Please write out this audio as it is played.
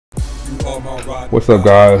What's up,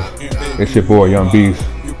 guys? It's your boy Young Beast.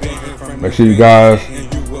 Make sure you guys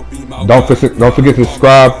don't forget to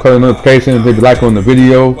subscribe, cut the notifications, hit the like on the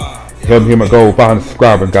video. Help me hit my goal 500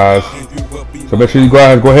 subscribers, guys. So make sure you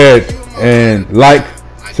guys go ahead and like,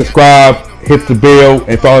 subscribe, hit the bell,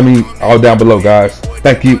 and follow me all down below, guys.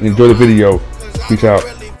 Thank you. Enjoy the video. Peace out.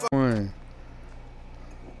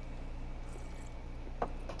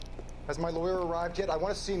 Has my lawyer arrived yet? I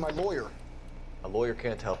want to see my lawyer. A lawyer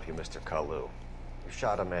can't help you, Mr. Kalu. You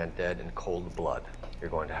shot a man dead in cold blood. You're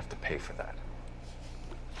going to have to pay for that.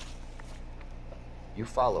 You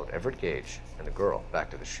followed Everett Gage and the girl back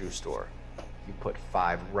to the shoe store. You put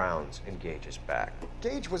 5 rounds in Gage's back.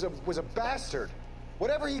 Gage was a bastard.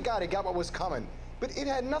 Whatever he got what was coming. But it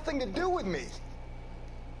had nothing to do with me.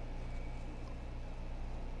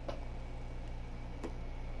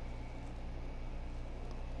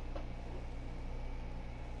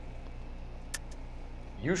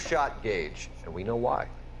 You shot Gage, and we know why.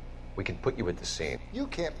 We can put you at the scene. You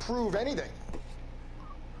can't prove anything.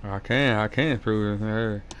 I can't prove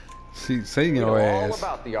it. She's saying your all ass.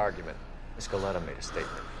 About the argument. Miss Galetta made a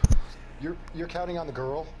statement. You're counting on the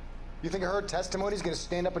girl? You think her testimony's gonna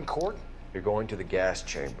stand up in court? You're going to the gas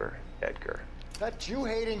chamber, Edgar. That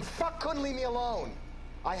Jew-hating fuck couldn't leave me alone.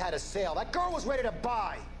 I had a sale. That girl was ready to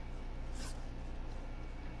buy.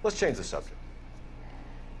 Let's change the subject.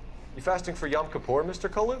 You fasting for Yom Kippur, Mr.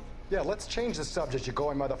 Kalu? Yeah, let's change the subject, you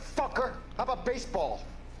going motherfucker. How about baseball?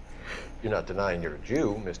 You're not denying you're a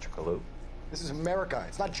Jew, Mr. Kalu. This is America.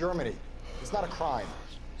 It's not Germany. It's not a crime.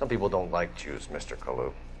 Some people don't like Jews, Mr.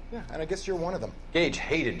 Kalu. Yeah, and I guess you're one of them. Gage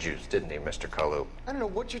hated Jews, didn't he, Mr. Kalu? I don't know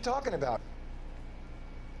what you're talking about.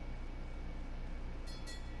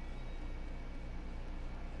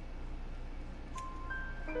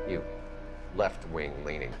 You left-wing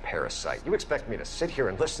leaning parasite. You expect me to sit here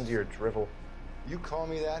and listen to your drivel? You call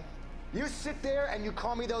me that? You sit there and you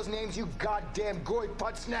call me those names, you goddamn goy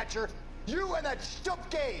butt snatcher? You and that stup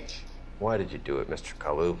Gage! Why did you do it, Mr.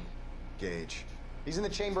 Kalu? Gage. He's in the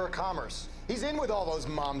Chamber of Commerce. He's in with all those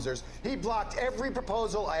momsers. He blocked every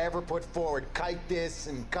proposal I ever put forward. Kike this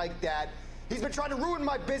and kike that. He's been trying to ruin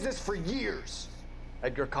my business for years.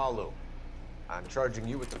 Edgar Kalu, I'm charging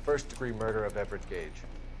you with the first-degree murder of Everett Gage.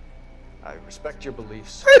 I respect your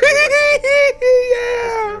beliefs. For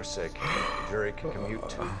your sake, the jury can commute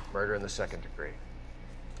to murder in the 2nd degree.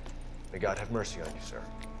 May God have mercy on you, sir.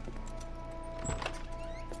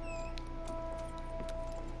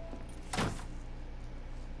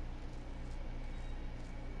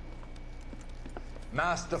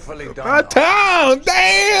 Masterfully done. My town,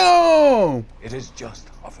 damn! It is just,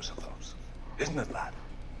 Officer Phelps. Isn't it, lad?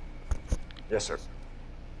 Yes, sir.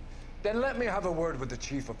 Then let me have a word with the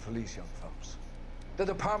Chief of Police, young Phelps. The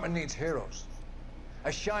department needs heroes.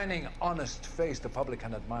 A shining, honest face the public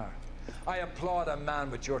can admire. I applaud a man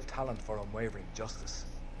with your talent for unwavering justice.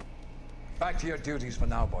 Back to your duties for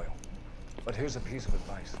now, Boyle. But here's a piece of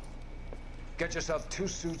advice. Get yourself 2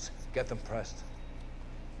 suits, get them pressed.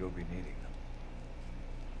 You'll be needing them.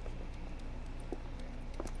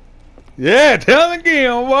 Yeah, tell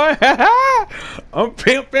again, boy. I'm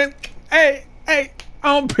pimping. Hey,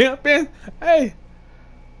 I'm pimping. Hey.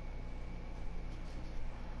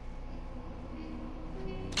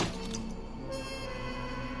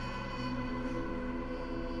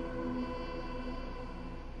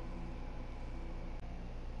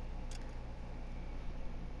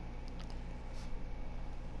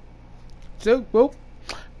 So whoop,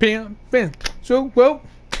 pimping. So whoop,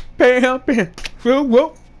 pimping. So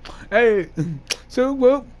whoop. Hey, so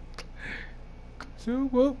whoop. So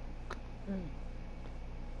whoop.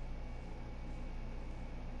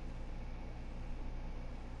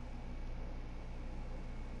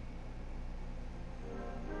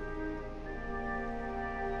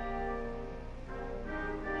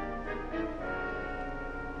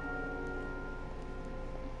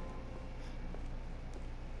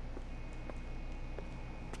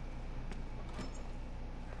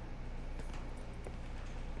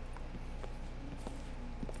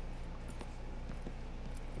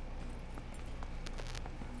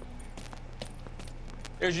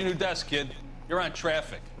 Here's your new desk, kid. You're on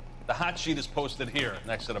traffic. The hot sheet is posted here,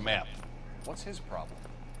 next to the map. What's his problem?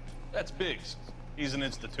 That's Biggs. He's an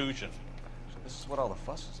institution. So this is what all the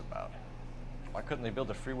fuss is about. Why couldn't they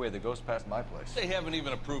build a freeway that goes past my place? They haven't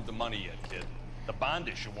even approved the money yet, kid. The bond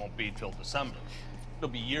issue won't be till December. It'll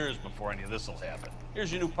be years before any of this will happen.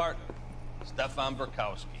 Here's your new partner, Stefan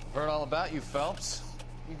Burkowski. Heard all about you, Phelps.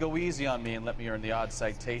 You go easy on me and let me earn the odd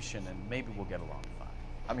citation, and maybe we'll get along fine.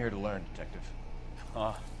 I'm here to learn, Detective.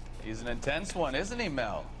 Oh, he's an intense one, isn't he,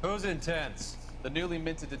 Mel? Who's intense? The newly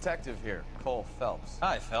minted detective here, Cole Phelps.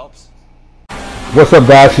 Hi, Phelps. What's up,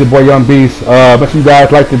 guys? It's your boy Young Beast. Make sure you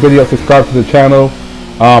guys like the video, subscribe to the channel,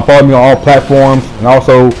 follow me on all platforms, and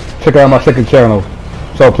also check out my second channel.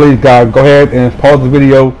 So please, guys, go ahead and pause the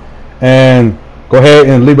video and go ahead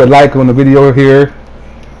and leave a like on the video here.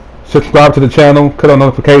 Subscribe to the channel, click on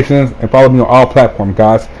notifications, and follow me on all platforms,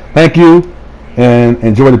 guys. Thank you, and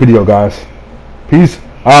enjoy the video, guys. Peace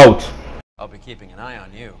out. I'll be keeping an eye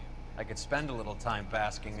on you. I could spend a little time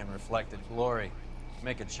basking in reflected glory.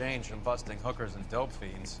 Make a change from busting hookers and dope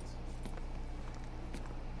fiends.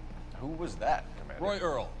 Who was that, Commander? Roy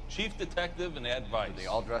Earl, chief detective and advice. Are they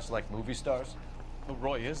all dressed like movie stars? Well,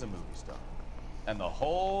 Roy is a movie star. And the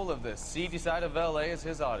whole of the seedy side of LA is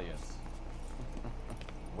his audience.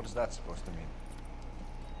 What is that supposed to mean?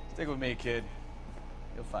 Stick with me, kid.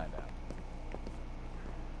 You'll find out.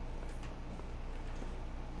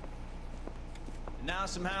 And now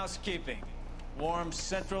some housekeeping. Warm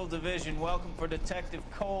Central Division welcome for Detective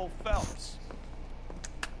Cole Phelps.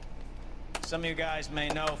 Some of you guys may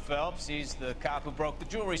know Phelps. He's the cop who broke the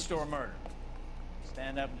jewelry store murder.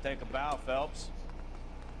 Stand up and take a bow, Phelps.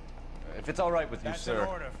 If it's all right with you, That's sir. an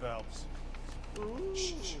order, Phelps.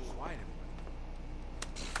 Shh,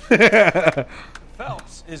 quiet.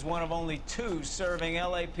 Phelps is one of only 2 serving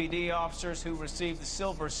LAPD officers who received the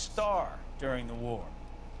Silver Star during the war.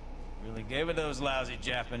 Really gave it those lousy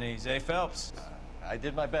Japanese, eh, Phelps? I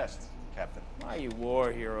did my best, Captain. Why are you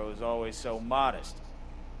war heroes always so modest?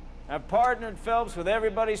 I've partnered Phelps with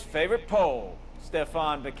everybody's favorite Pole,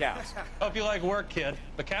 Stefan Bukowski. Hope you like work, kid.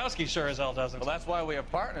 Bukowski sure as hell doesn't. Well, that's why we are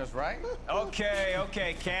partners, right?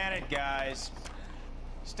 Okay, can it, guys?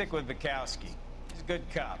 Stick with Bukowski. He's a good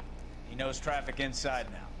cop. He knows traffic inside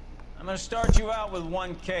now. I'm gonna start you out with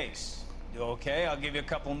 1 case. Do okay? I'll give you a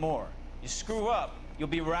couple more. You screw up, you'll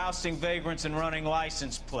be rousting vagrants and running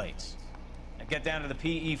license plates. Now get down to the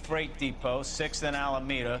PE Freight Depot, 6th and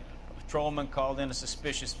Alameda. A patrolman called in a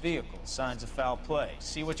suspicious vehicle. Signs of foul play.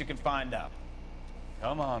 See what you can find out.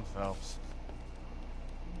 Come on, Phelps.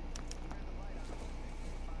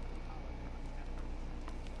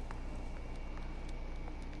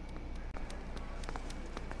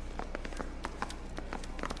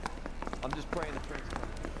 I'm just praying the train's coming.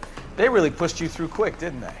 They really pushed you through quick,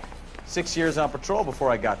 didn't they? 6 years on patrol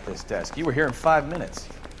before I got this desk. You were here in 5 minutes.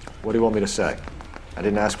 What do you want me to say? I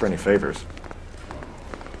didn't ask for any favors.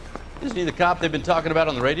 Isn't he the cop they've been talking about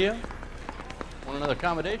on the radio? Want another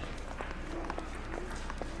accommodation?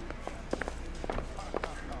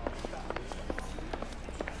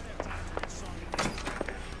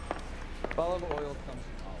 Olive oil comes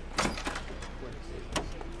in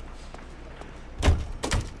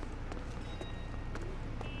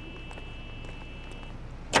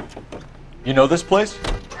olive. You know this place?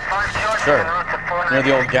 Sure. Near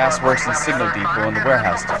the old gas works and signal depot in the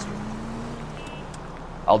warehouse district.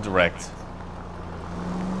 I'll direct.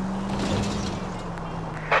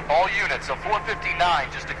 All units, a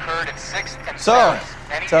 459 just occurred in 6th and So, Sarah's.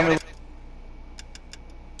 Any tell me. unit-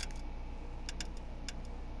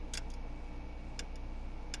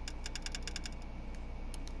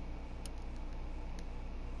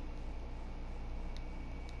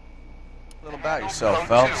 A little about yourself, Code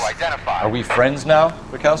Phelps. 2 identified. Are we friends now,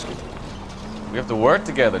 Bukowski? We have to work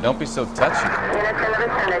together. Don't be so touchy.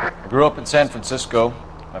 I grew up in San Francisco.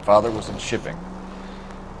 My father was in shipping.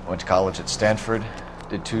 I went to college at Stanford,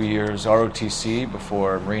 did 2 years ROTC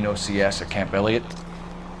before Marine OCS at Camp Elliott.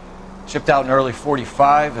 Shipped out in early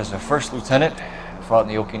 '45 as a first lieutenant and fought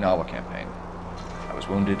in the Okinawa campaign. I was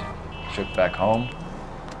wounded, shipped back home,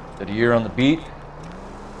 did a year on the beat.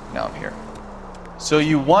 Now I'm here. So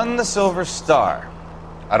you won the Silver Star.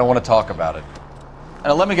 I don't want to talk about it.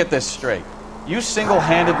 Now let me get this straight. You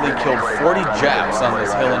single-handedly killed 40 Japs on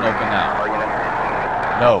this hill in Okinawa.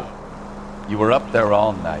 No. You were up there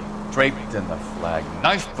all night, draped in the flag,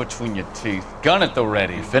 knife between your teeth, gun at the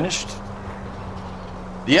ready. You finished?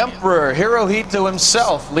 The Emperor Hirohito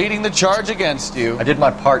himself leading the charge against you. I did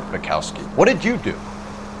my part, Bukowski. What did you do?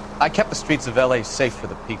 I kept the streets of LA safe for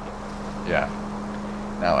the people. Yeah.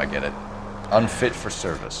 Now I get it. Unfit for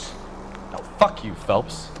service. No, fuck you,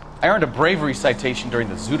 Phelps. I earned a bravery citation during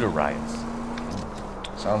the Zuda riots.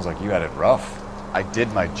 Sounds like you had it rough. I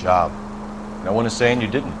did my job. No one is saying you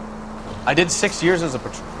didn't. I did 6 years as a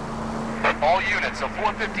patrol. All units, a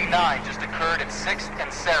 459 just occurred in 6th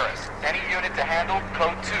and Sarah's. Any unit to handle,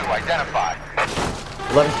 code 2 identified.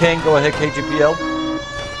 11 King, go ahead, KGPL.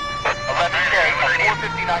 11K, a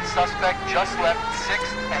 459 suspect just left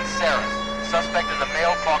 6th and Sarah's. Suspect is a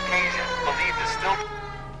male Caucasian, believed is still...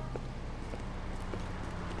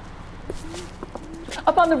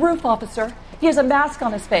 Up on the roof, officer. He has a mask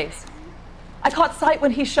on his face. I caught sight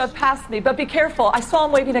when he shoved past me, but be careful. I saw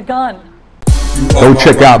him waving a gun. Go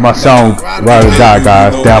check out my song Ride or Die,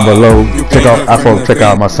 guys, down below. Check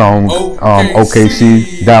out my song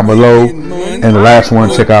OKC down below, and the last one,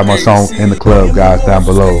 check out my song In the Club, guys, down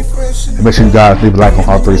below. And make sure you guys leave a like on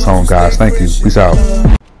all 3 songs, guys. Thank you. Peace out.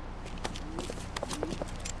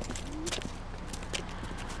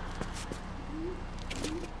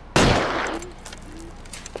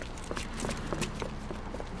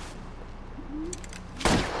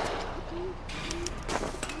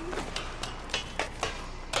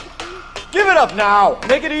 Give it up now!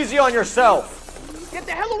 Make it easy on yourself! Get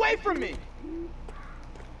the hell away from me!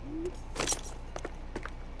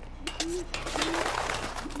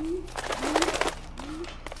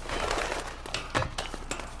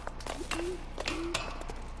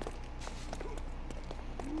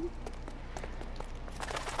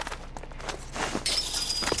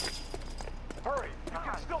 Hurry! You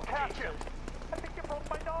can still catch him! I think you broke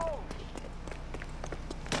my nose!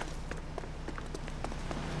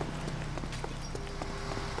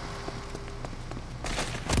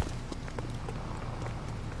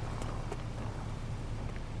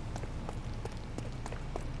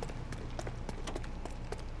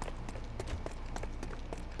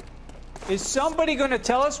 Is somebody going to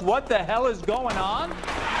tell us what the hell is going on?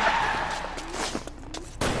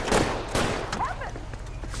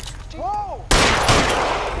 Whoa!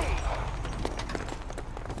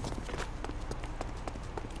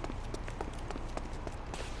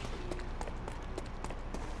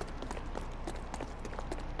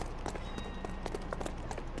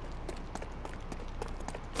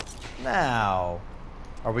 Now,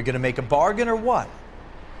 are we gonna make a bargain or what?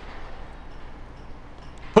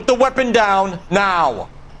 Put the weapon down, now!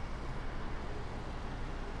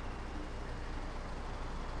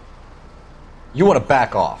 You want to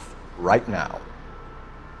back off, right now.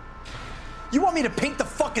 You want me to paint the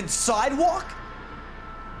fucking sidewalk?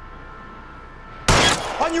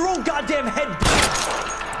 On your own goddamn head, bitch!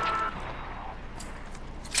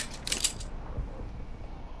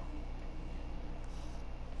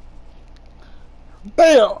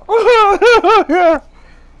 Bam!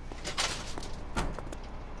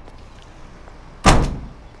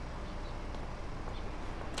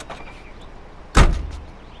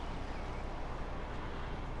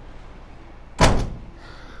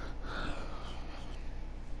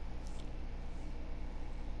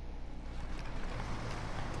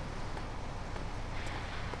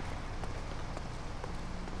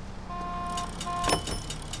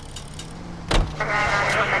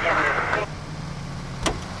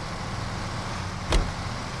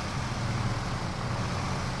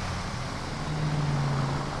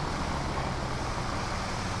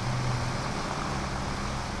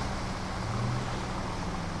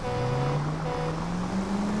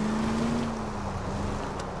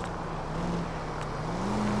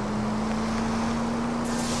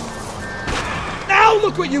 Now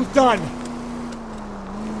look what you've done!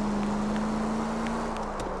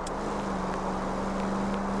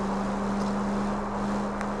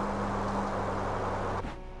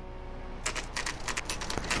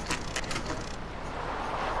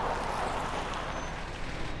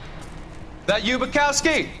 That you,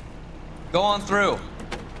 Bukowski? Go on through.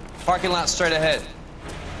 Parking lot straight ahead.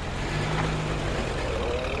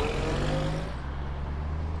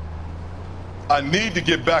 I need to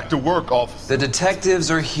get back to work, officer. The detectives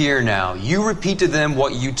are here now. You repeat to them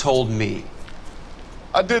what you told me.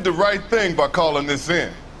 I did the right thing by calling this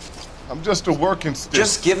in. I'm just a working stick.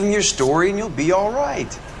 Just give them your story and you'll be all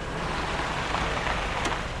right.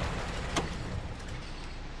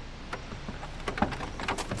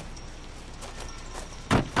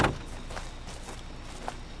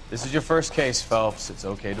 This is your first case, Phelps. It's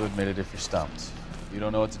okay to admit it if you're stumped. If you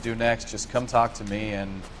don't know what to do next, just come talk to me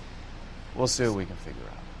and we'll see what we can figure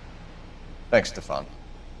out. Thanks, Stefan.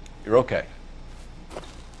 You're okay.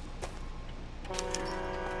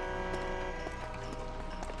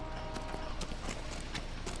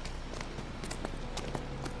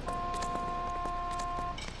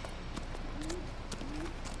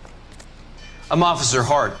 I'm Officer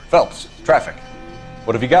Hart. Phelps, traffic.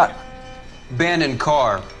 What have you got? Abandoned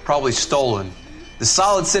car, probably stolen. The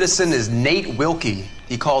solid citizen is Nate Wilkie.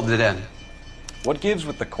 He called it in. What gives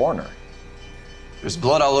with the coroner? There's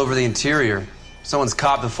blood all over the interior. Someone's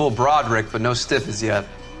copped a full Broderick, but no stiff as yet.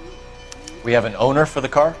 We have an owner for the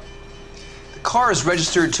car? The car is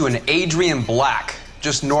registered to an Adrian Black,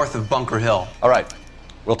 just north of Bunker Hill. All right,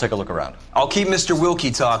 we'll take a look around. I'll keep Mr.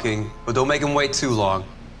 Wilkie talking, but don't make him wait too long.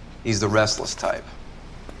 He's the restless type.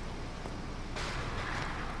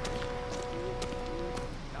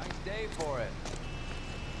 Nice day for it.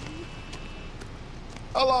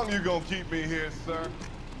 How long you gonna keep me here, sir?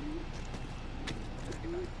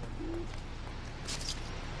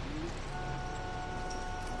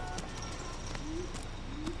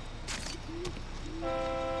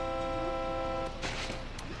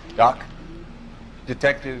 Doc?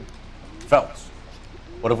 Detective Phelps.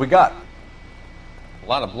 What have we got? A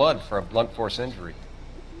lot of blood for a blunt force injury.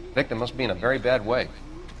 The victim must be in a very bad way.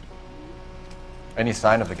 Any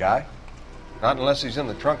sign of the guy? Not unless he's in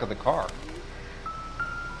the trunk of the car.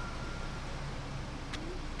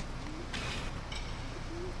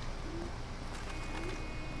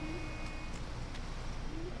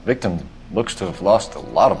 Victim looks to have lost a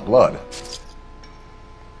lot of blood.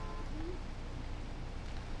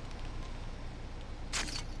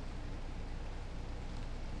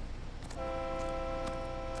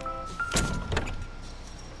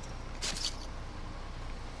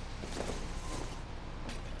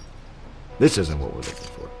 This isn't what we're looking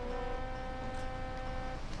for.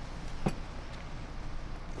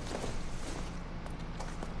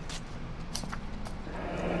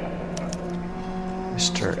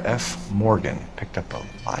 Mr. F. Morgan picked up a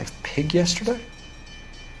live pig yesterday?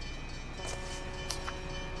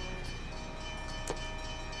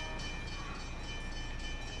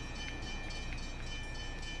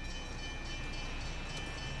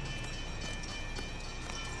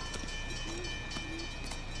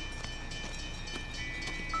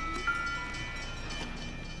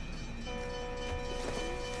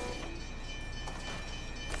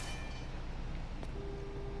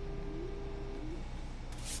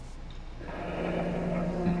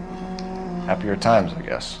 Happier times, I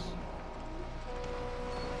guess.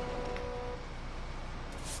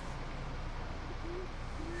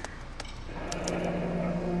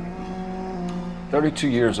 "32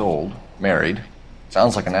 years old, married.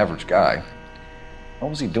 Sounds like an average guy. What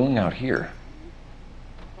was he doing out here?"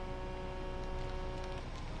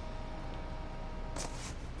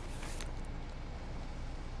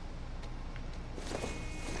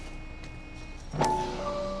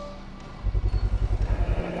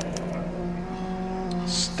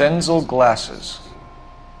 Stenzel glasses.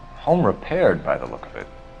 Home repaired by the look of it.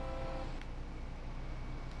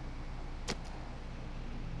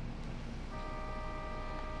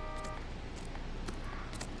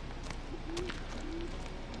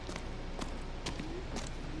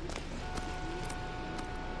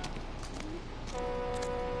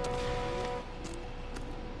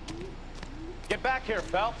 Get back here,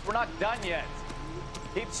 Phelps. We're not done yet.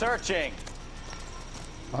 Keep searching.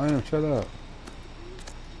 I am. Shut up.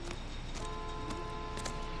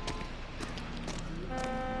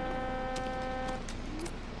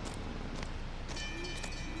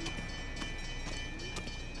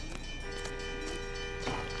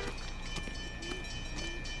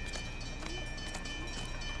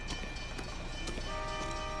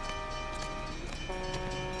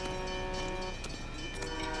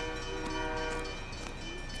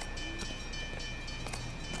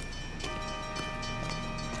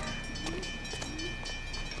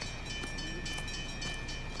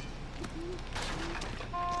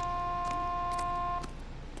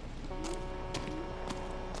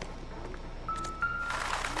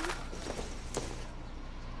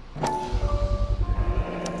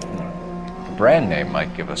 Brand name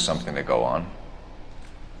might give us something to go on.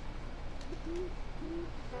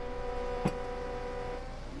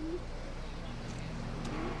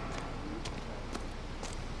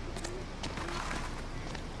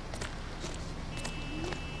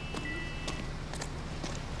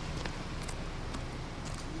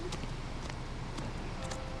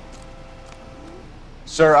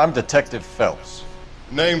 Sir, I'm Detective Phelps.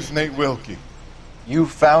 Name's Nate Wilkie. You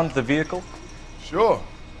found the vehicle? Sure.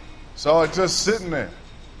 Saw it just sitting there.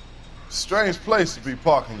 Strange place to be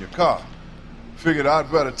parking your car. Figured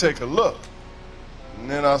I'd better take a look. And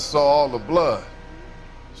then I saw all the blood.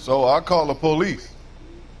 So I called the police.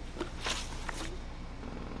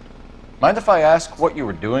 Mind if I ask what you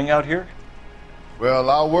were doing out here? Well,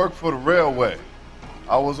 I work for the railway.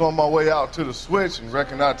 I was on my way out to the switch and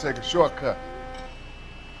reckoned I'd take a shortcut.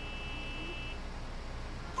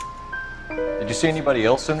 Did you see anybody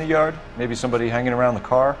else in the yard? Maybe somebody hanging around the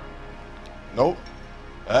car? Nope.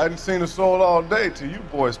 I hadn't seen a soul all day till you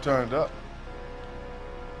boys turned up.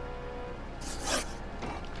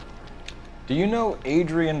 Do you know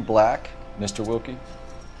Adrian Black, Mr. Wilkie?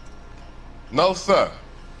 No, sir.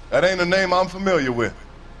 That ain't a name I'm familiar with.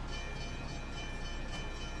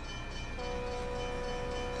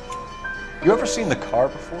 You ever seen the car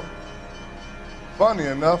before? Funny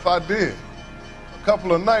enough, I did. A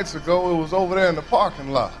couple of nights ago, it was over there in the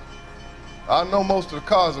parking lot. I know most of the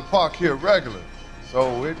cars are parked here regularly,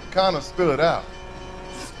 so it kind of stood out.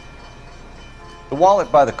 The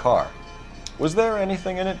wallet by the car. Was there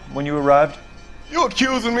anything in it when you arrived? You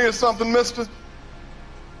accusing me of something, mister?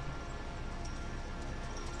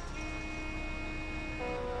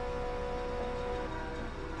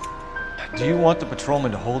 Do you want the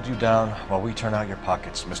patrolman to hold you down while we turn out your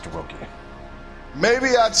pockets, Mr. Wilkie?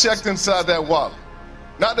 Maybe I checked inside that wallet.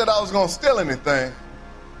 Not that I was gonna steal anything.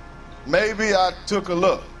 Maybe I took a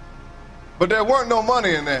look. But there weren't no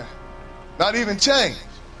money in there. Not even change.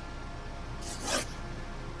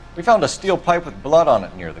 We found a steel pipe with blood on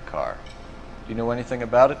it near the car. Do you know anything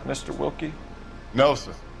about it, Mr. Wilkie? No,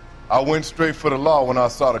 sir. I went straight for the law when I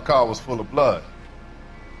saw the car was full of blood.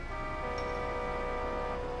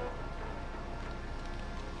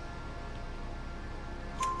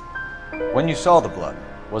 When you saw the blood,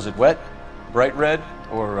 was it wet, bright red,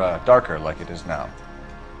 or darker like it is now?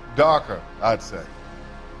 Darker, I'd say.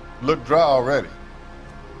 Looked dry already.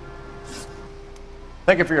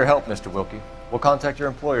 Thank you for your help, Mr. Wilkie. We'll contact your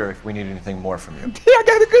employer if we need anything more from you. I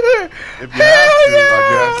gotta go. If you have to, I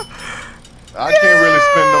guess. I can't really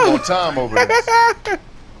spend no more time over this.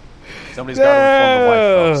 Somebody's got to inform the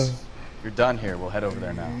wife, folks. If you're done here, we'll head over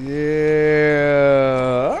there now.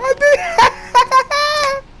 Yeah.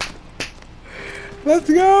 Let's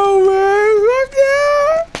go, man. Let's go.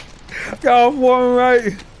 Go for him,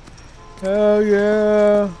 right? Hell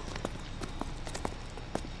yeah.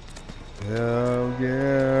 Hell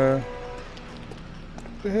yeah.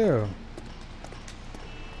 What the hell?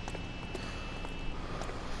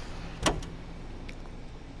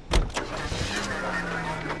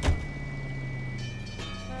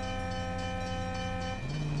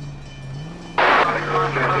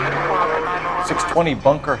 .620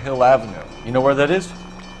 Bunker Hill Avenue. You know where that is?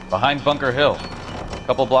 Behind Bunker Hill, a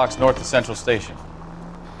couple blocks north of Central Station.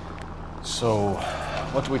 So,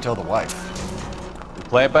 what do we tell the wife? We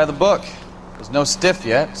play it by the book. There's no stiff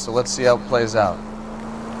yet, so let's see how it plays out.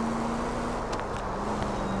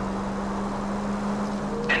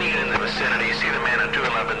 Any unit in the vicinity, see the man at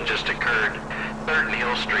 211 just occurred. 3rd and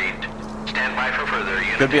Hill Street. Stand by for further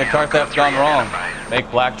unit. Could be a car theft gone wrong. Make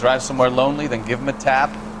Black drive somewhere lonely, then give him a tap.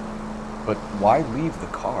 But why leave the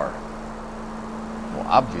car? Well,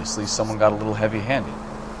 obviously someone got a little heavy-handed.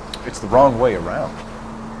 It's the wrong way around.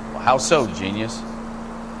 Well, how so, genius?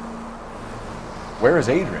 Where is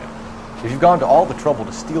Adrian? If you've gone to all the trouble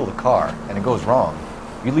to steal the car and it goes wrong,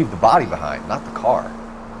 you leave the body behind, not the car.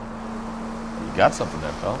 You got something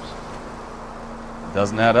there, Phelps. It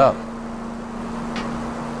doesn't add up.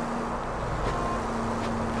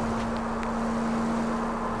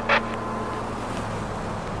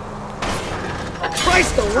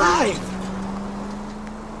 Christ alive!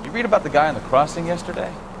 You read about the guy on the crossing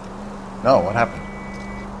yesterday? No, what happened?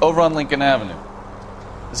 Over on Lincoln Avenue.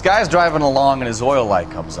 This guy's driving along and his oil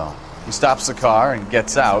light comes on. He stops the car and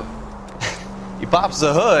gets out. He pops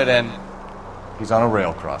the hood and... He's on a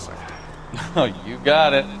rail crossing. Oh, you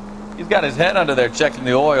got it. He's got his head under there checking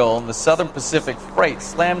the oil, and the Southern Pacific Freight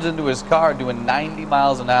slams into his car doing 90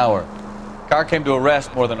 miles an hour. Car came to a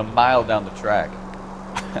rest more than a mile down the track.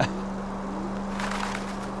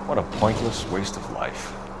 What a pointless waste of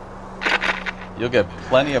life. You'll get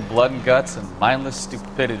plenty of blood and guts and mindless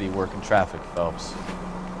stupidity working traffic, Phelps.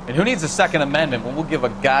 And who needs a Second Amendment when we'll give a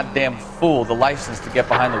goddamn fool the license to get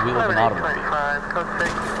behind the wheel of an automobile?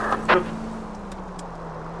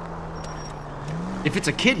 If it's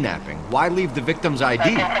a kidnapping, why leave the victim's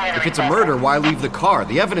ID? If it's a murder, why leave the car?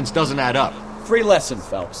 The evidence doesn't add up. Free lesson,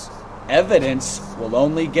 Phelps. Evidence will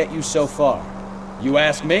only get you so far. You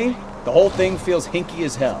ask me, the whole thing feels hinky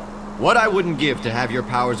as hell. What I wouldn't give to have your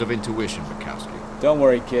powers of intuition, Bukowski. Don't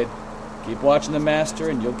worry, kid. Keep watching the master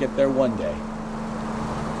and you'll get there one day.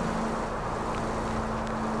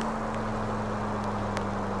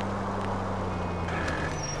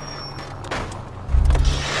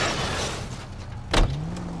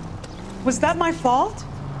 Was that my fault?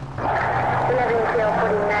 11 tail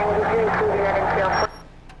 49, 11 tail 40.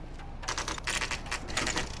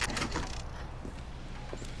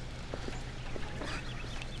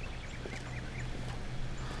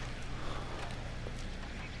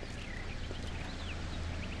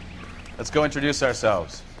 Let's go introduce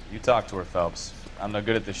ourselves. You talk to her, Phelps. I'm no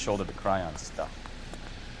good at this shoulder to cry on stuff.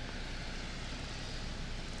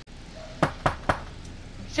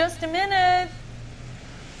 Just a minute.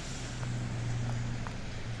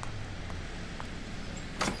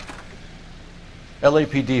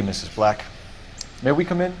 LAPD, Mrs. Black. May we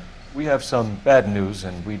come in? We have some bad news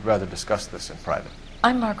and we'd rather discuss this in private.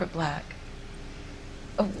 I'm Margaret Black.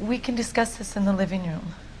 We can discuss this in the living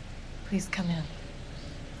room. Please come in.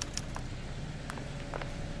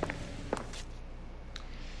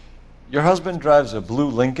 Your husband drives a blue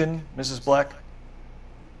Lincoln, Mrs. Black?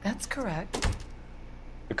 That's correct.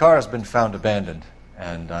 The car has been found abandoned,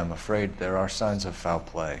 and I'm afraid there are signs of foul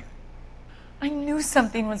play. I knew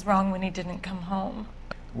something was wrong when he didn't come home.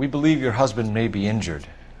 We believe your husband may be injured.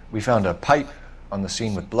 We found a pipe on the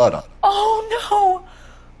scene with blood on it. Oh no!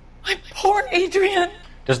 My poor Adrian!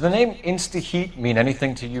 Does the name Insta-Heat mean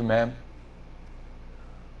anything to you, ma'am?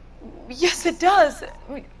 Yes, it does.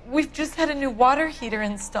 We've just had a new water heater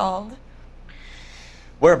installed.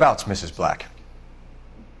 Whereabouts, Mrs. Black?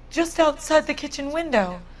 Just outside the kitchen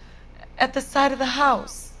window, at the side of the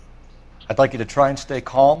house. I'd like you to try and stay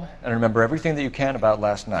calm and remember everything that you can about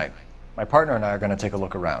last night. My partner and I are going to take a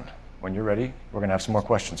look around. When you're ready, we're going to have some more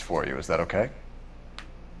questions for you. Is that okay?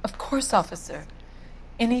 Of course, officer.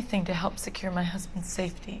 Anything to help secure my husband's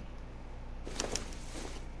safety.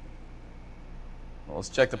 Well, let's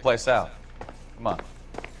check the place out. Come on.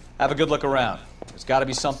 Have a good look around. There's got to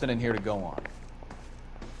be something in here to go on.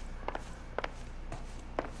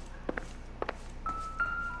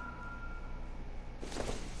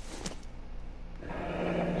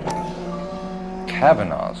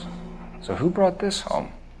 Kavanaugh's. So who brought this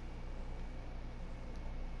home?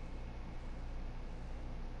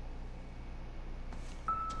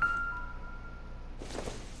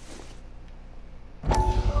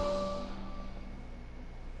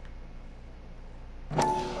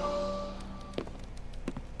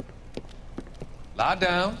 Lie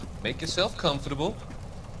down, make yourself comfortable.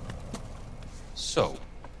 So,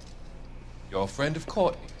 you're a friend of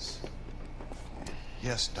Courtney's?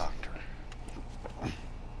 Yes, Doctor.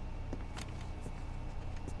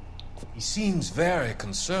 He seems very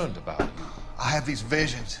concerned about you. I have these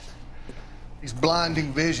visions. These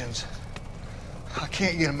blinding visions. I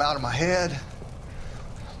can't get them out of my head.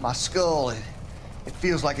 My skull, it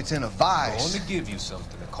feels like it's in a vice. I want to give you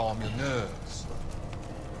something to calm your nerves.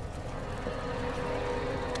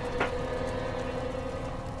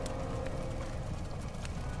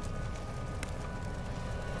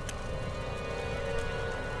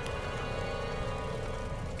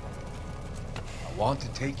 I want to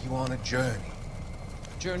take you on a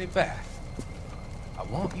journey back. I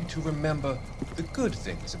want you to remember the good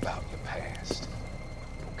things about your past.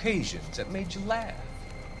 Occasions that made you laugh.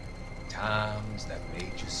 Times that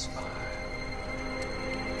made you smile.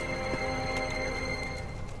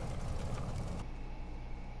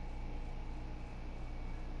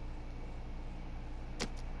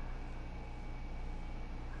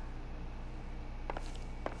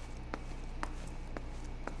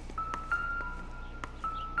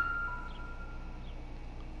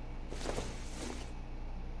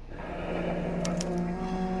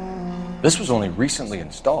 This was only recently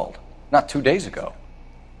installed, not 2 days ago.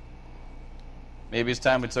 Maybe it's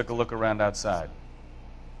time we took a look around outside.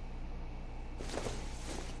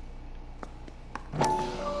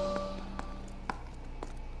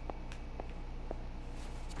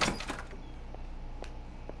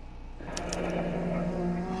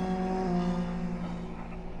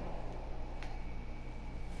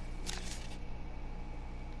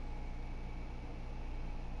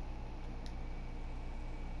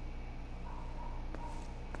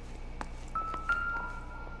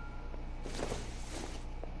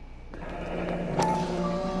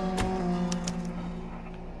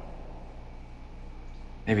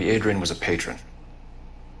 Maybe Adrian was a patron.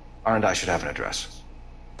 R&I should have an address.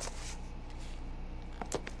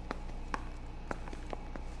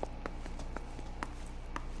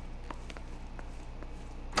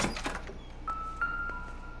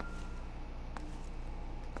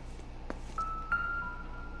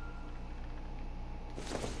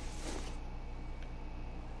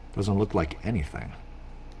 Doesn't look like anything.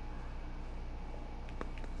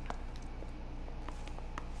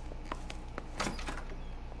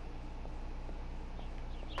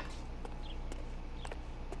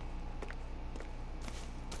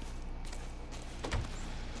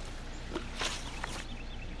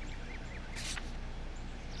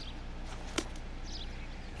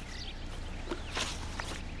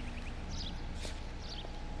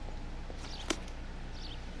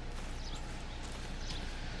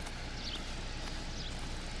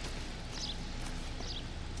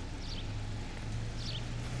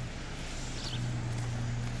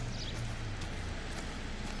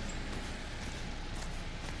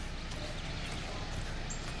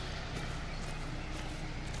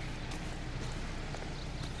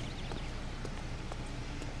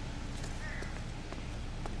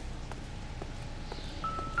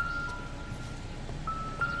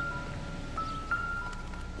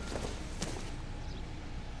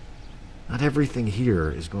 Not everything here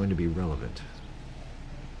is going to be relevant.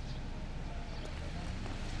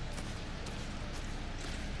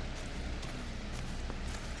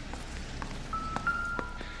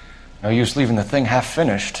 No use leaving the thing half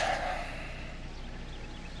finished.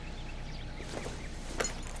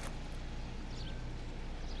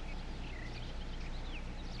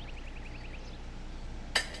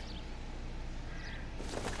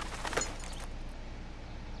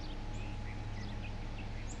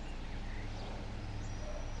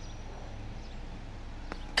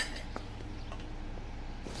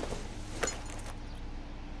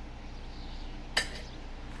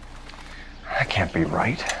 can't be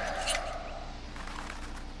right.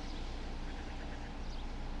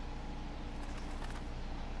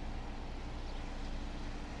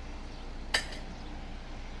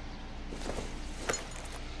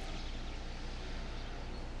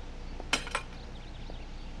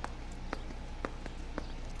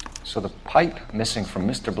 So the pipe missing from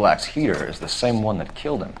Mr. Black's heater is the same one that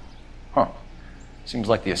killed him. Huh. Seems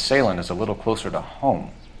like the assailant is a little closer to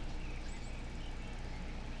home.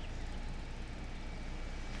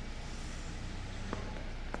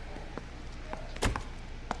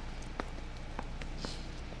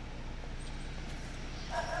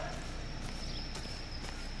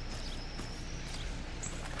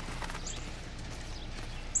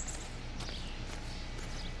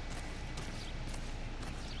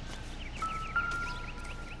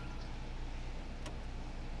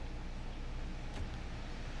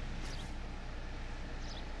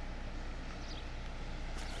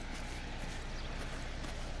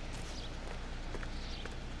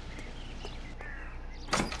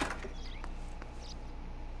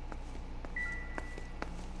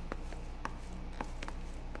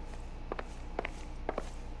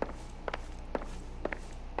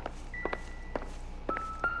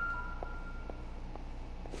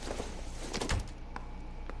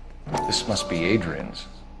 This must be Adrian's.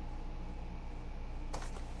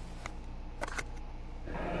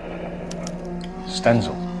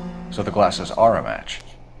 Stenzel. So the glasses are a match.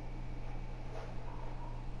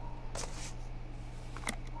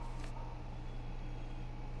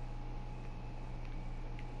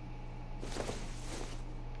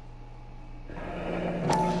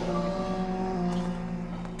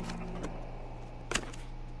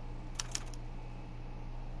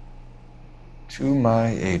 To my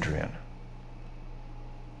Adrian.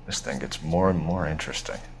 This thing gets more and more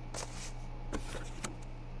interesting.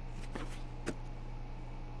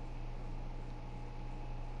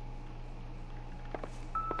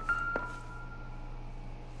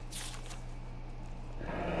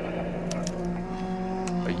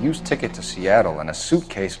 A used ticket to Seattle and a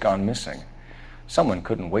suitcase gone missing. Someone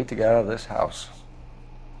couldn't wait to get out of this house.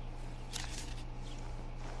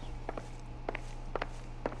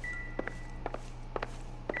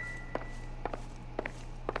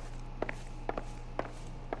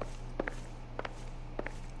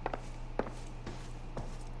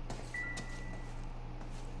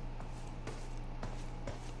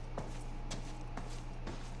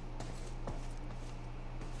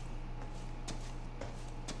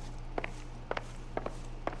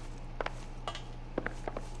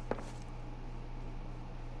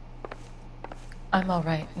 I'm all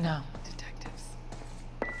right now, detectives.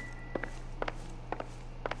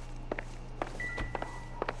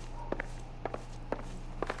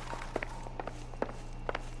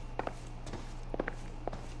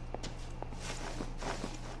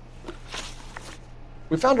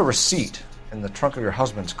 We found a receipt in the trunk of your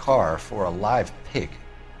husband's car for a live pig.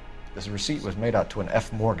 This receipt was made out to an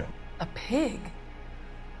F. Morgan. A pig?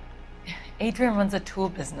 Adrian runs a tool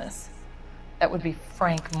business. That would be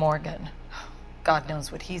Frank Morgan. God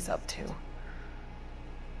knows what he's up to.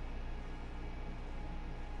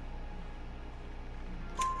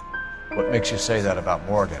 What makes you say that about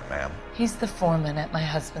Morgan, ma'am? He's the foreman at my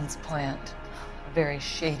husband's plant. A very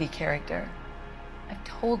shady character. I've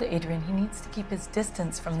told Adrian he needs to keep his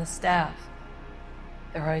distance from the staff.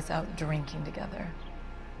 They're always out drinking together.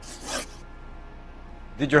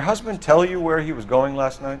 Did your husband tell you where he was going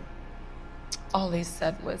last night? All he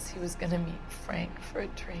said was he was gonna meet Frank for a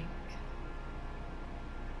drink.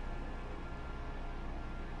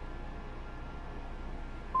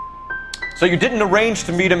 So you didn't arrange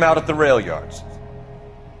to meet him out at the rail yards?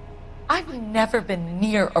 I've never been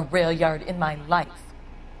near a rail yard in my life.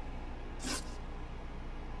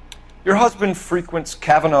 Your husband frequents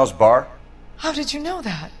Kavanaugh's bar? How did you know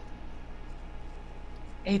that?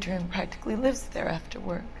 Adrian practically lives there after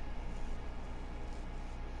work.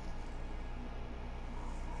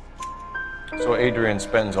 So Adrian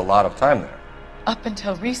spends a lot of time there? Up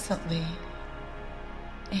until recently,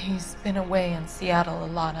 he's been away in Seattle a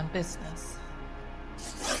lot on business.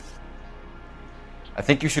 I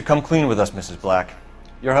think you should come clean with us, Mrs. Black.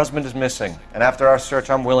 Your husband is missing, and after our search,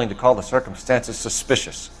 I'm willing to call the circumstances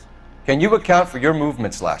suspicious. Can you account for your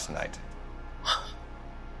movements last night?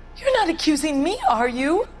 You're not accusing me, are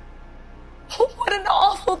you? What an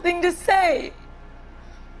awful thing to say.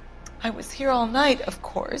 I was here all night, of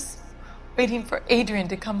course, waiting for Adrian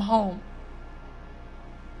to come home.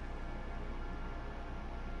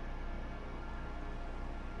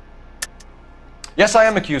 Yes, I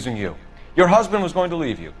am accusing you. Your husband was going to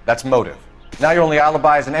leave you. That's motive. Now your only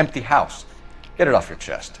alibi is an empty house. Get it off your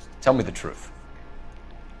chest. Tell me the truth.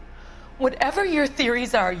 Whatever your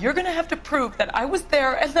theories are, you're gonna have to prove that I was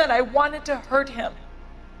there and that I wanted to hurt him.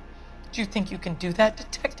 Do you think you can do that,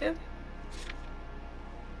 detective?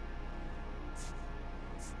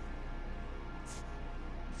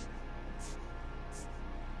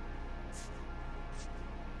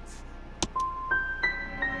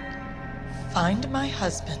 Find my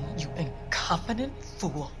husband, you incompetent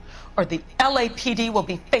fool, or the LAPD will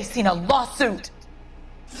be facing a lawsuit.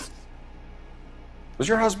 Was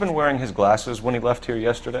your husband wearing his glasses when he left here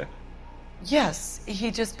yesterday? Yes, he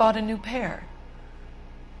just bought a new pair.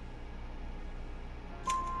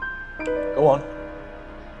 Go on.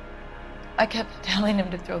 I kept telling him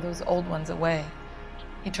to throw those old ones away.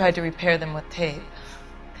 He tried to repair them with tape.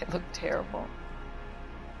 They looked terrible.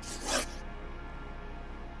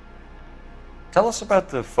 Tell us about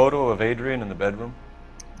the photo of Adrian in the bedroom.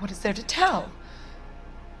 What is there to tell?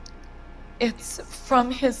 It's from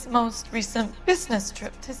his most recent business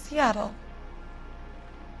trip to Seattle.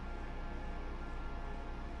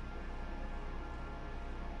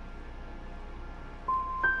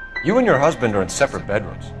 You and your husband are in separate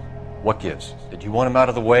bedrooms. What gives? Did you want him out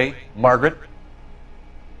of the way, Margaret?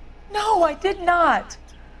 No, I did not.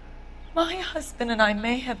 My husband and I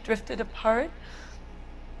may have drifted apart,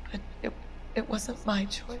 but it wasn't my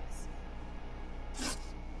choice.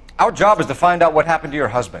 Our job is to find out what happened to your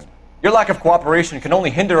husband. Your lack of cooperation can only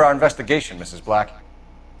hinder our investigation, Mrs. Black.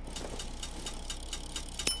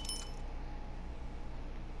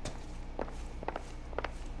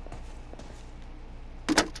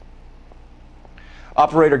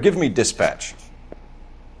 Operator, give me dispatch.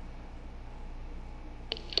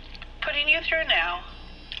 Putting you through now.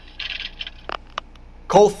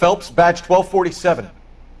 Cole Phelps, badge 1247.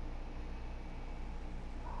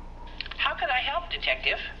 How can I help,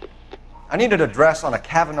 Detective? I need an address on a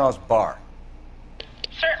Kavanaugh's bar.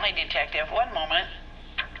 Certainly, Detective. One moment.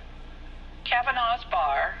 Kavanaugh's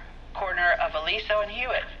Bar, corner of Aliso and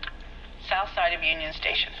Hewitt, south side of Union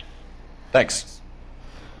Station. Thanks.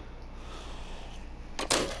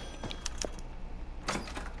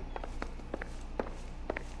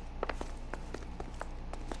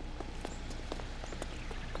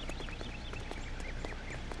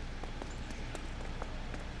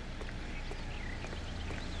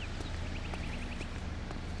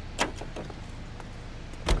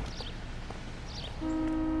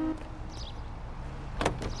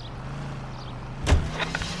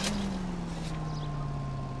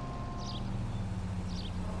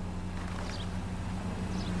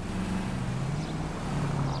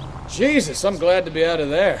 Jesus, I'm glad to be out of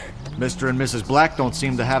there. Mr. and Mrs. Black don't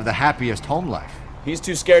seem to have the happiest home life. He's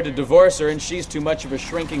too scared to divorce her, and she's too much of a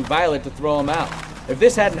shrinking violet to throw him out. If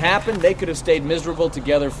this hadn't happened, they could have stayed miserable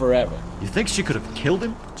together forever. You think she could have killed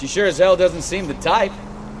him? She sure as hell doesn't seem the type,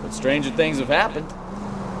 but stranger things have happened.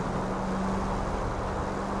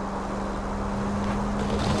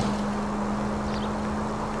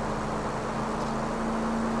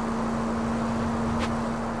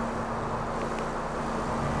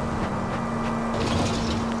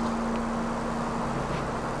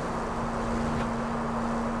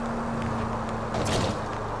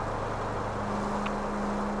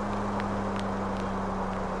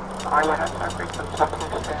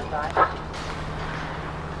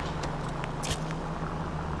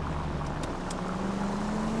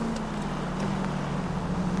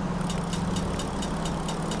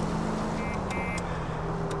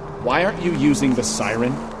 Why aren't you using the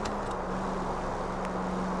siren?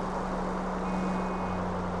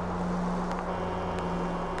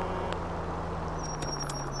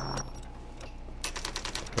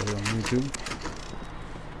 Put it on YouTube.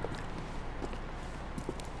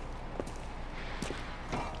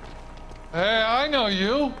 Hey, I know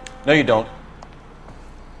you. No, you don't.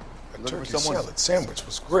 The turkey salad sandwich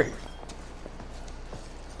was great.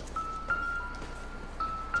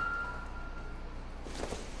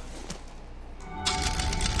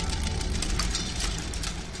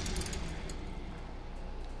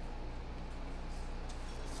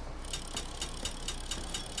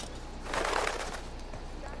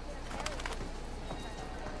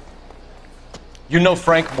 You know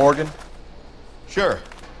Frank Morgan? Sure.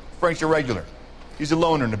 Frank's a regular. He's a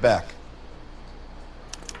loner in the back.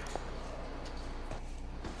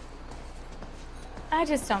 I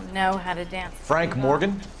just don't know how to dance. Frank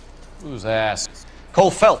Morgan? Whose ass?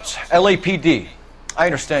 Cole Phelps, LAPD. I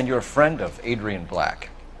understand you're a friend of Adrian Black.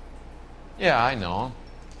 Yeah, I know him.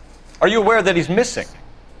 Are you aware that he's missing?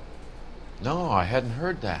 No, I hadn't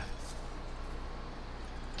heard that.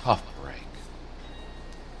 Tough break.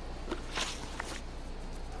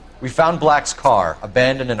 We found Black's car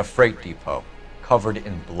abandoned in a freight depot, covered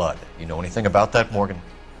in blood. You know anything about that, Morgan?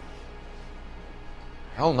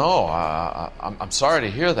 Hell no. I'm sorry to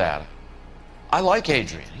hear that. I like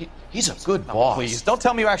Adrian. He's a good boss. Please, don't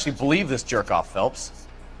tell me you actually believe this jerk-off, Phelps.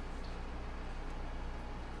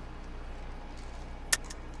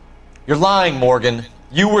 You're lying, Morgan.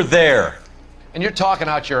 You were there. And you're talking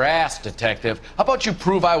out your ass, detective. How about you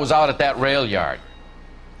prove I was out at that rail yard?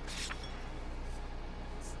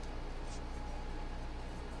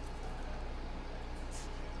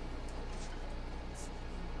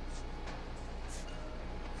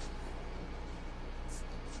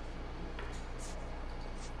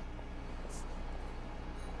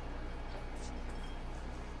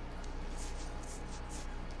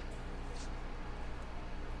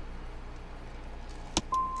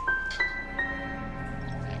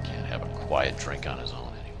 Quiet drink on his own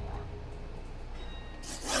anymore.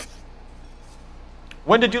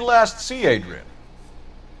 When did you last see Adrian?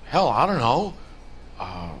 Hell, I don't know.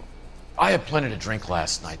 I had plenty to drink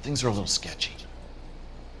last night. Things are a little sketchy.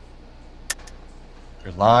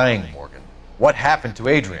 You're lying, Morgan. What happened to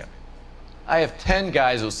Adrian? I have 10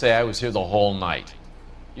 guys who say I was here the whole night.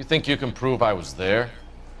 You think you can prove I was there?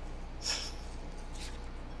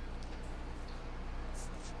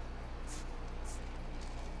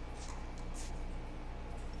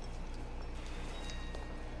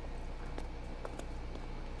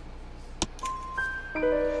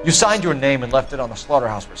 You signed your name and left it on the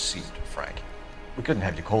slaughterhouse receipt, Frank. We couldn't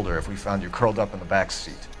have you colder if we found you curled up in the back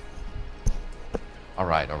seat. All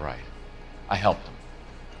right. I helped him.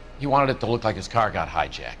 He wanted it to look like his car got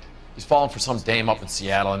hijacked. He's fallen for some dame up in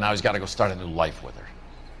Seattle, and now he's got to go start a new life with her.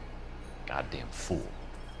 Goddamn fool.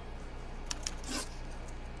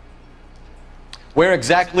 Where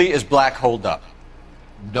exactly is Black holed up?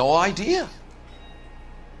 No idea.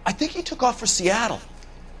 I think he took off for Seattle.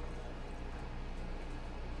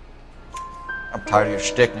 I'm tired of your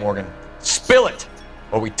shtick, Morgan. Spill it!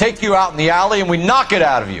 Or we take you out in the alley and we knock it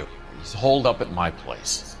out of you. He's holed up at my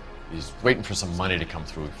place. He's waiting for some money to come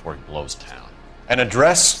through before he blows town. An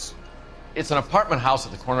address? It's an apartment house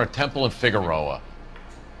at the corner of Temple and Figueroa.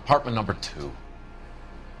 Apartment number 2.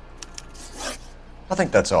 I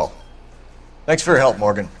think that's all. Thanks for your help,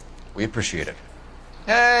 Morgan. We appreciate it.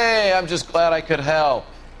 Hey, I'm just glad I could help.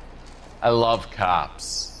 I love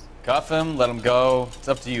cops. Cuff him, let him go. It's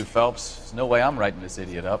up to you, Phelps. There's no way I'm writing this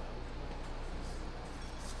idiot up.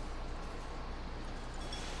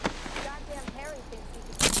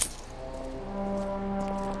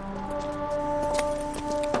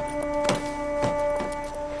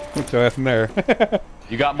 Put your ass in there.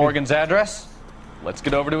 You got Morgan's address? Let's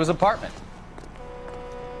get over to his apartment.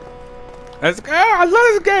 Let's go! I love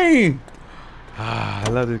this game! I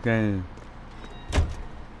love this game.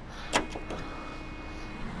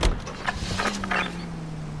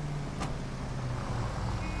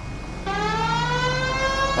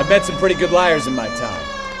 I've met some pretty good liars in my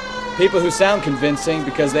time. People who sound convincing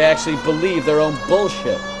because they actually believe their own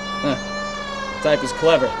bullshit. The type is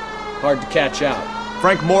clever, hard to catch out.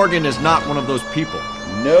 Frank Morgan is not one of those people.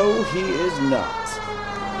 No, he is not.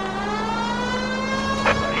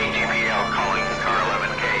 AGPL calling car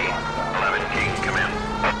 11K. 11K, come in.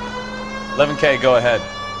 11K, go ahead.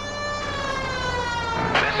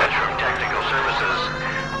 Message from Technical Services.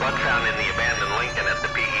 Blood found in the abandoned Lincoln at the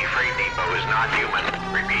PE Freight Depot is not human.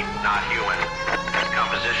 Repeat, not human.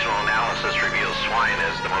 Compositional analysis reveals swine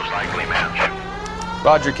as the most likely match.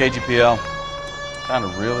 Roger, KGPL. Time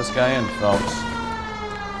to reel this guy in, Phelps.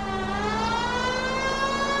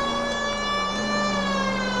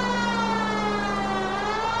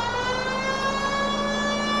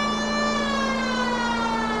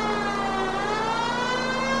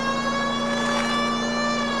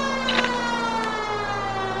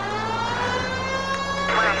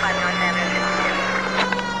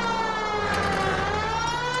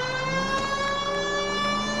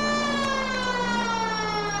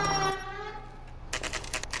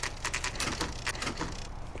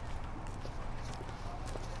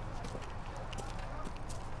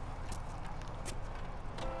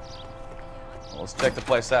 Let's check the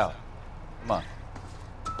place out. Come on.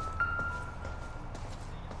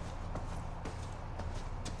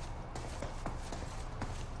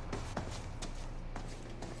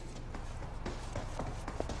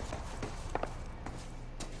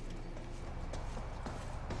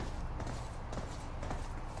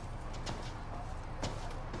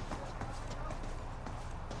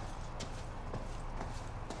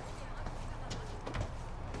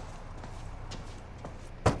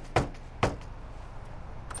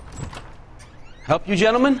 Help you,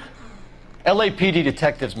 gentlemen? LAPD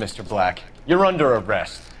detectives, Mr. Black. You're under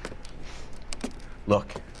arrest.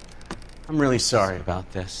 Look, I'm really sorry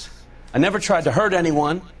about this. I never tried to hurt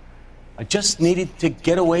anyone. I just needed to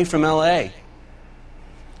get away from L.A.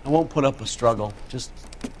 I won't put up a struggle. Just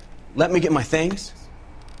let me get my things.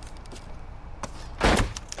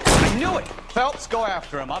 I knew it! Phelps, go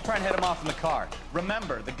after him. I'll try and head him off in the car.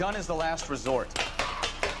 Remember, the gun is the last resort.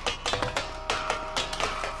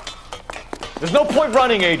 There's no point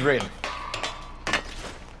running, Adrian.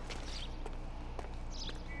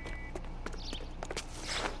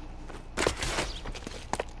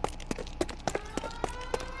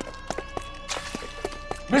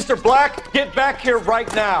 Mr. Black, get back here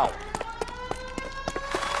right now.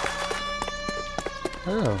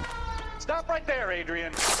 Oh. Stop right there,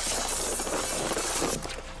 Adrian.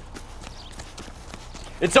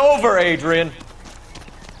 It's over, Adrian.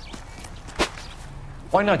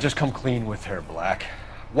 Why not just come clean with her, Black?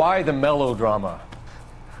 Why the melodrama?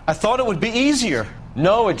 I thought it would be easier.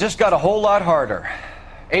 No, it just got a whole lot harder.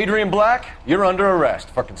 Adrian Black, you're under arrest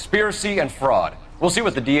for conspiracy and fraud. We'll see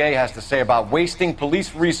what the DA has to say about wasting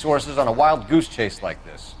police resources on a wild goose chase like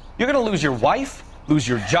this. You're gonna lose your wife, lose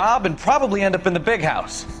your job, and probably end up in the big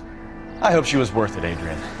house. I hope she was worth it,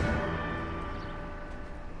 Adrian.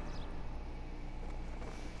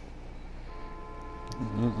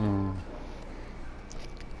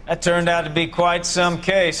 That turned out to be quite some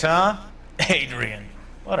case, huh? Adrian,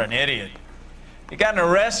 what an idiot. You got an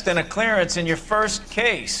arrest and a clearance in your first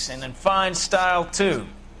case, and in fine style, too.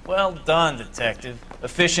 Well done, detective.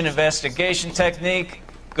 Efficient investigation technique,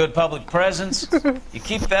 good public presence. You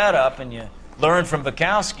keep that up and you learn from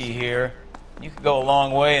Bukowski here, you could go a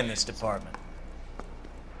long way in this department.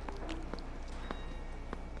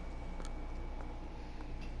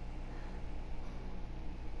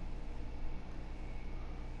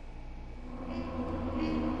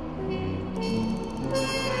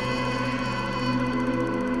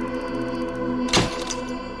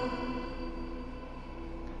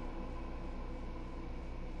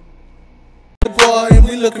 And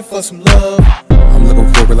we looking for some love. I'm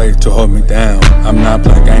looking for a relator to hold me down. I'm not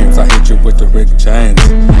playing games, I hit you with the Rick James.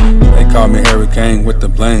 They call me Hurricane with the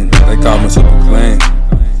bling. They call me Super Clean.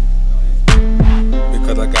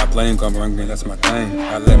 Because I got bling going ringing, that's my thing.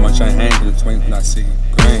 I let my chain hang to the twink when I see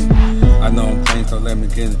green. I know I'm playing, so let me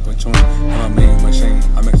get in between. I'm a mean machine.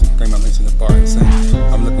 I make some scream, I listen to the bar and sing.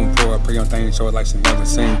 I'm looking for a pretty young thing to show it like she never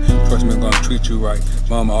seen. Trust me, I'm gonna treat you right.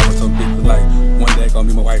 Mama always so big for life. One day I'm gonna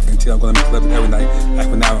be my wife until I'm gonna be celebrity every night.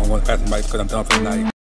 After now, I wanna pass the mic because I'm done for the night.